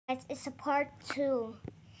It's a part 2.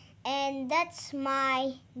 And that's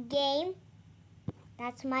my game.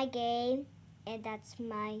 That's my game. And that's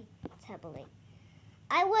my tablet.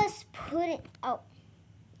 I was putting... Oh.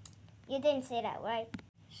 You didn't say that, right?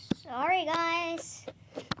 Sorry, guys.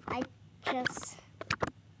 I just...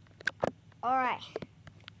 Alright.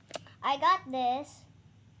 I got this.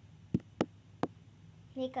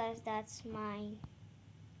 Because that's my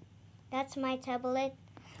tablet.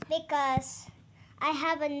 Because I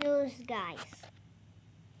have a news, guys.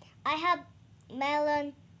 I have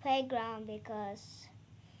Melon Playground because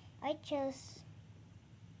I just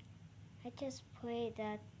played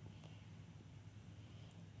that.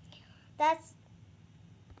 That's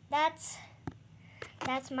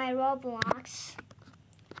my Roblox.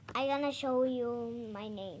 I'm gonna show you my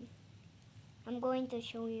name. I'm going to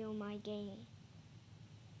show you my game.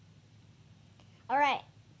 Alright.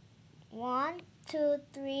 1, 2,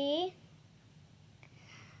 3.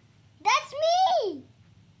 That's me!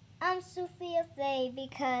 I'm sophiafaye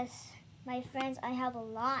because my friends, I have a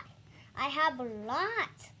lot.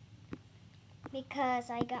 Because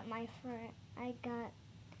I got my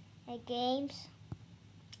games.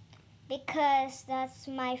 Because that's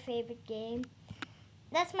my favorite game.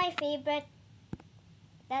 That's my favorite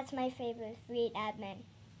free admin.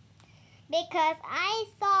 Because I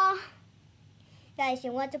saw, guys,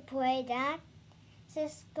 you want to play that?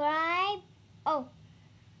 Subscribe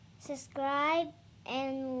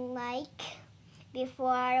and like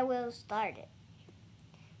before I will start it.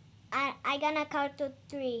 I gonna count to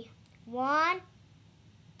 3. 1,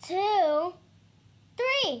 2,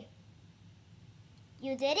 3.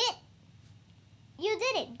 You did it. You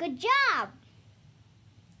did it. Good job.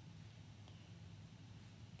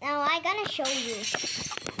 Now I gonna show you.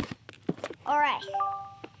 Alright.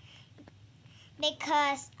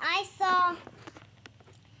 Because I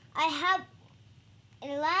have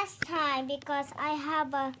last time because I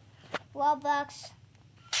have a Roblox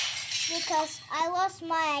because I lost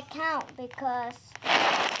my account because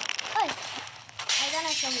I'm gonna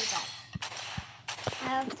show you guys. I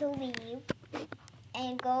have to leave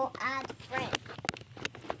and go add friend.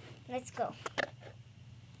 Let's go.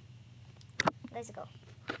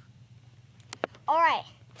 Alright.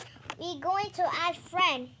 We're going to add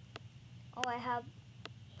friend. Oh, I have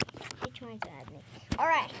which one to add me?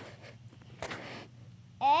 Alright.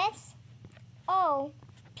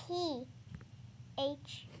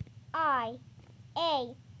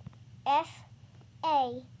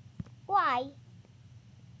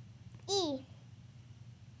 sophiafaye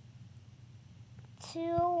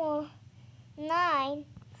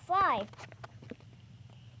 295.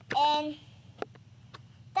 And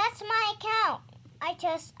that's my account. I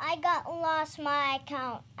got lost my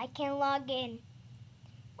account. I can't log in.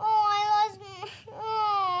 Oh, I lost.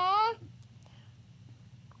 Oh,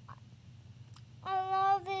 I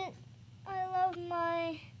love it. I love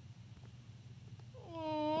my.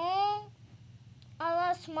 Oh, I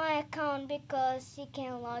lost my account because he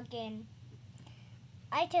can't log in.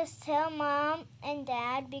 I just tell mom and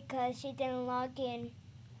dad because she didn't log in.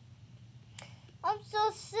 I'm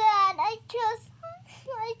so sad. I just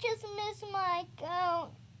missed my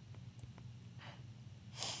account.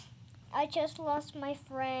 I just lost my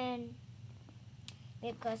friend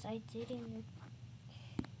because I didn't.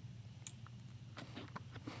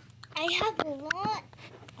 I have a lot.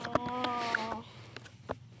 Oh,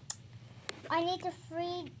 I need to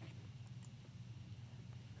free.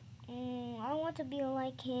 I want to be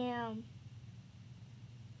like him.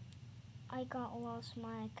 I got lost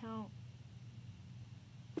my account.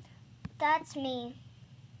 That's me.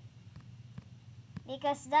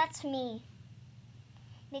 Because that's me.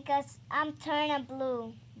 Because I'm turning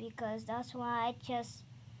blue. Because that's why I just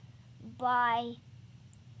buy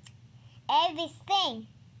everything.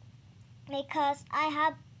 Because I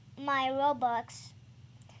have my Robux.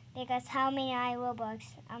 Because how many Robux?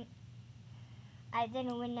 I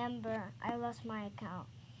didn't remember. I lost my account.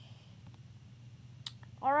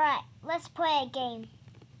 Alright, let's play a game.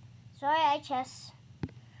 Sorry, I just...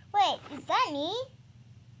 Wait, is that me?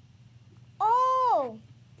 Oh!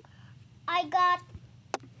 I got...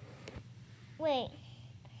 Wait.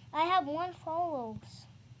 I have 1 follows.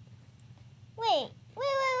 Wait.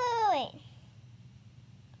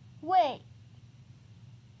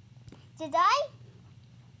 Did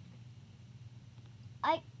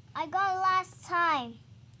I got last time.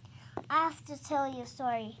 I have to tell you a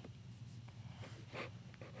story.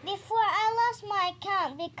 Before I lost my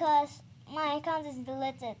account because my account is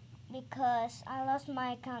deleted. Because I lost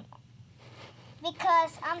my account.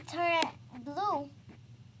 Because I'm turning blue.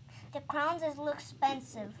 The crowns look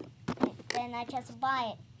expensive. Then I just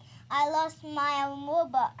buy it. I lost my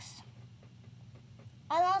Robux.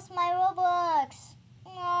 I lost my Robux.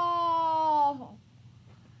 No.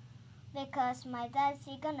 Because my dad's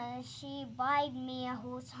she buyed me a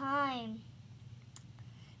whole time.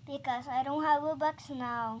 Because I don't have Robux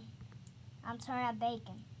now. I'm turning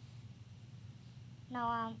bacon.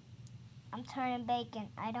 No, I'm turning bacon.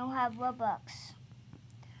 I don't have Robux.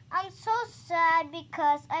 I'm so sad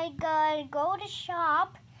because I gotta go to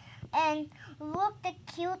shop and look the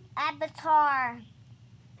cute avatar.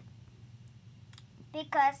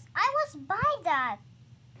 Because I was buy that.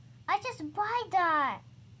 I just buy that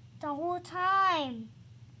the whole time.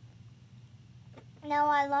 Now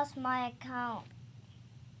I lost my account.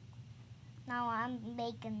 Now I'm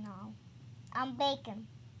bacon now. I'm bacon.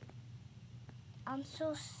 I'm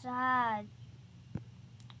so sad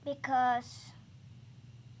because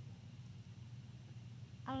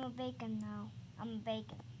I'm a bacon now. I'm a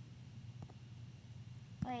bacon.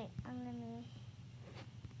 Wait, let me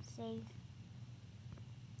save.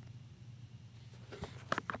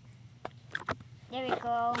 There we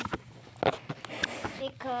go.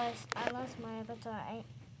 Because I lost my avatar.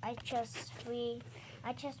 I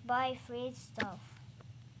just buy free stuff.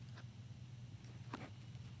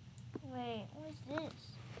 Wait, what's this?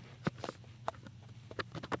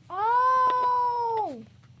 Oh!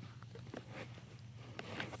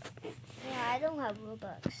 Yeah, I don't have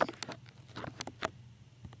Robux.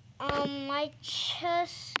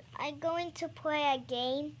 I'm going to play a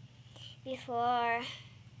game before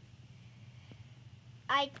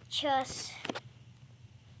I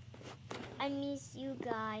miss you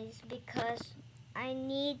guys because I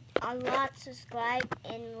need a lot subscribe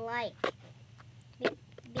and like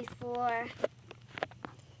before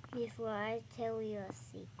I tell you a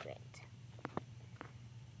secret.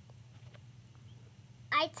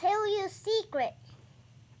 I tell you a secret.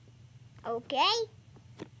 Okay?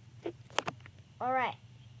 Alright.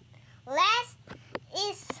 Last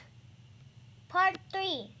is part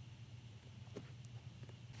 3.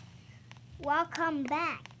 Welcome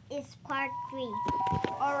back is part 3.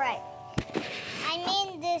 Alright. I'm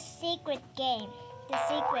in this secret game. The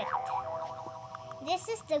secret. This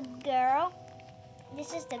is the girl.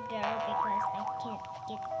 This is the girl because I can't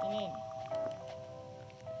get it in.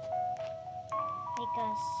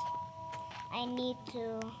 Because I need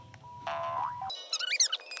to.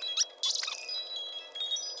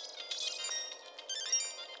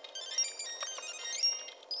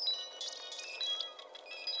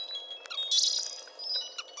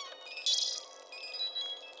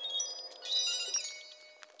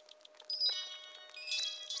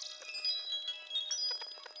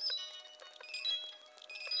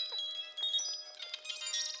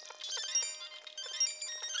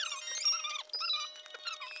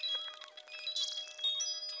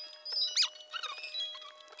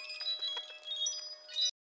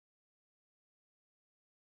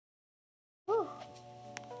 Whew.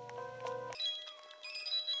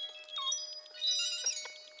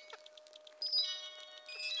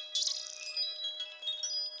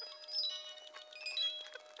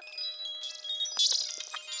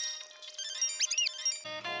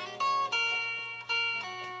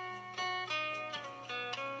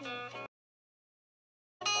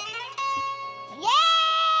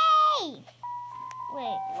 Yay!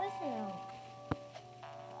 Wait, what's it?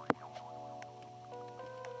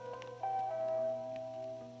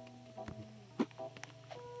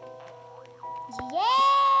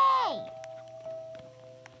 Yay!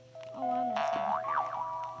 Oh, I'm missing.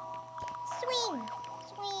 Swing!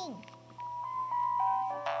 Swing!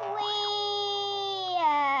 Wee!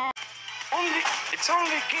 It's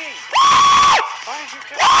only a game. Why did you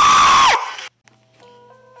guys?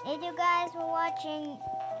 If you guys were watching,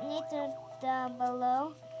 leave it down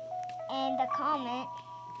below and the comment.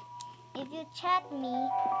 If you chat me,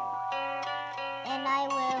 and I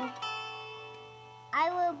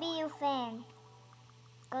will be your fan.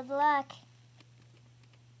 Good luck.